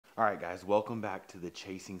All right, guys, welcome back to the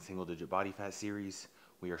Chasing Single Digit Body Fat series.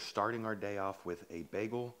 We are starting our day off with a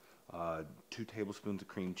bagel, 2 tablespoons of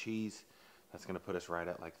cream cheese. That's going to put us right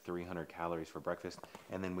at like 300 calories for breakfast.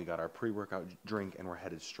 And then we got our pre-workout drink, and we're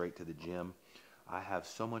headed straight to the gym. I have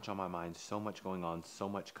so much on my mind, so much going on, so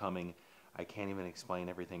much coming. I can't even explain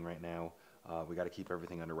everything right now. We got to keep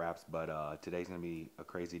everything under wraps, but today's going to be a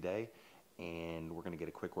crazy day, and we're going to get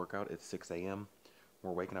a quick workout. It's 6 a.m.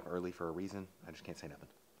 We're waking up early for a reason. I just can't say nothing.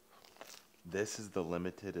 This is the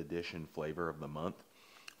limited edition flavor of the month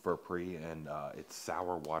for pre, and it's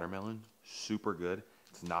sour watermelon. Super good.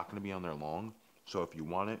 It's not going to be on there long, so if you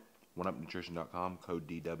want it, oneupnutrition.com, code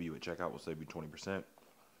DW at checkout will save you 20%.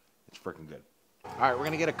 It's freaking good. All right, we're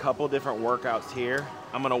going to get a couple different workouts here.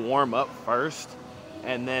 I'm going to warm up first,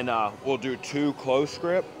 and then we'll do 2 close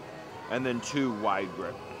grip and then 2 wide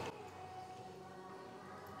grip.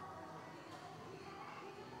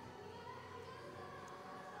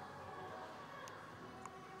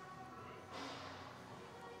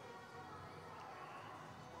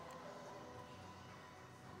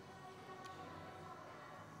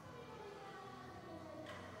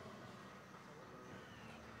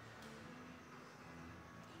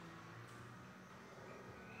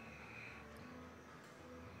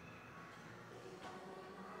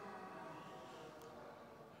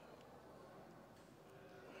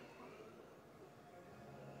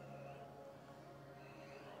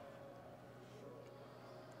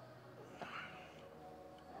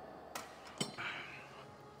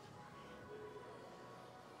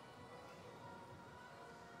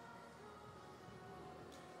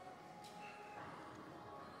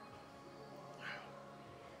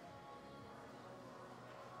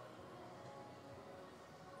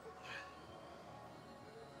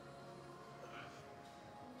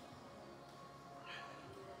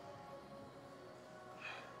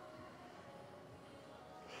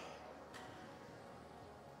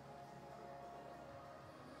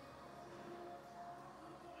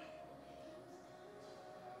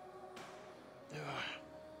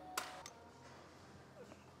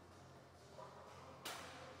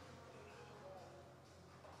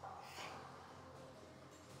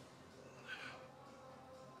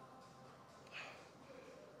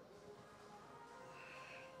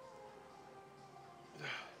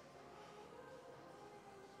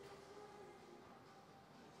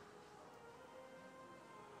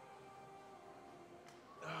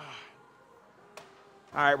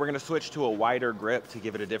 All right, we're gonna switch to a wider grip to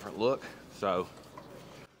give it a different look. So,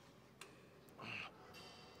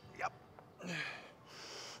 yep.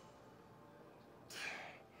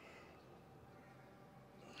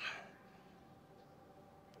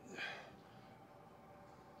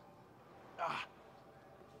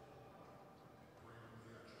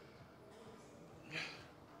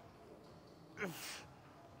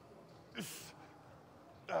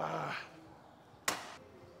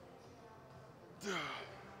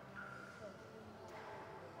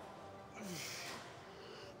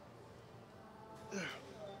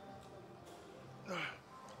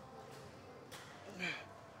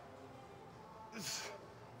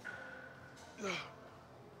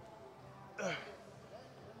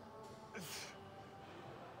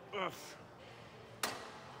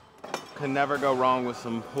 Can never go wrong with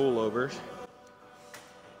some pullovers.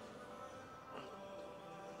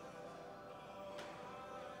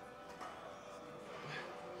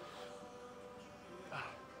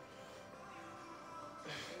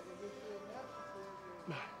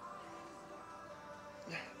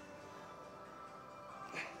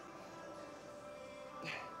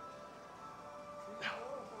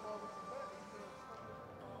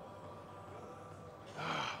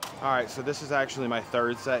 All right, so this is actually my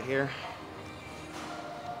 3rd set here.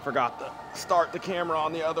 Forgot to start the camera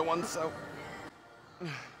on the other one, so.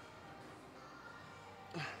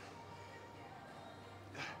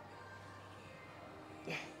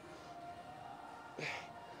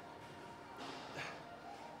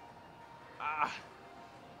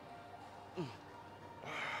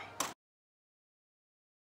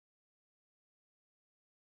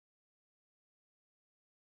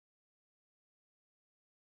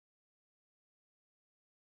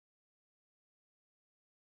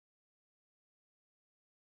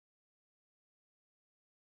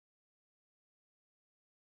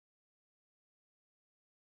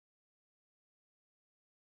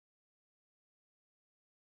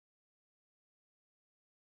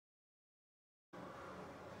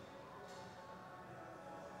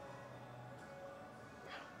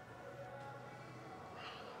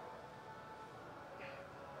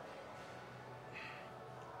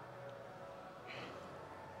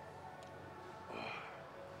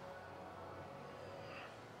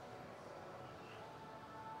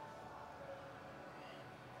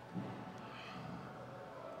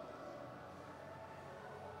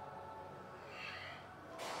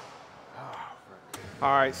 All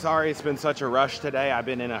right, sorry it's been such a rush today. I've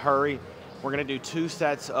been in a hurry. We're gonna do 2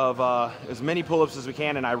 sets of as many pull-ups as we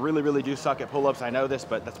can, and I really do suck at pull-ups. I know this,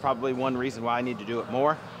 but that's probably one reason why I need to do it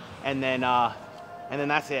more. And then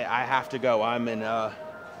that's it. I have to go. I'm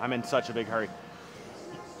in such a big hurry.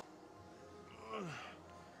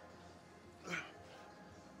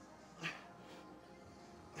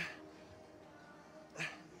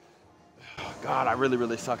 God, I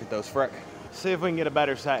really suck at those, frick. See if we can get a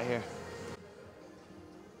better set here.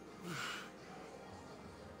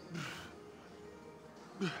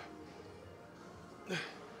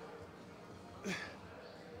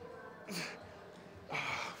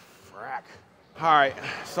 Frack. All right,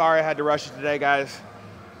 sorry I had to rush it today, guys.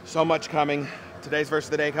 So much coming. Today's verse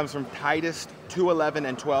of the day comes from Titus 2:11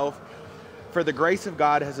 and 12. For the grace of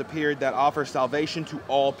God has appeared that offers salvation to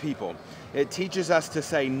all people. It teaches us to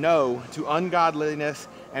say no to ungodliness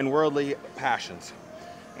and worldly passions,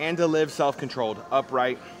 and to live self-controlled,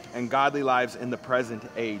 upright, and godly lives in the present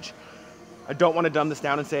age. I don't want to dumb this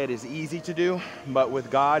down and say it is easy to do, but with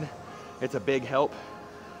God, it's a big help.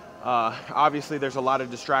 Obviously, there's a lot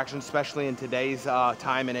of distractions, especially in today's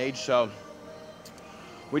time and age, so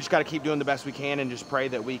we just got to keep doing the best we can and just pray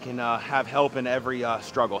that we can have help in every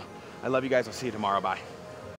struggle. I love you guys. I'll see you tomorrow. Bye.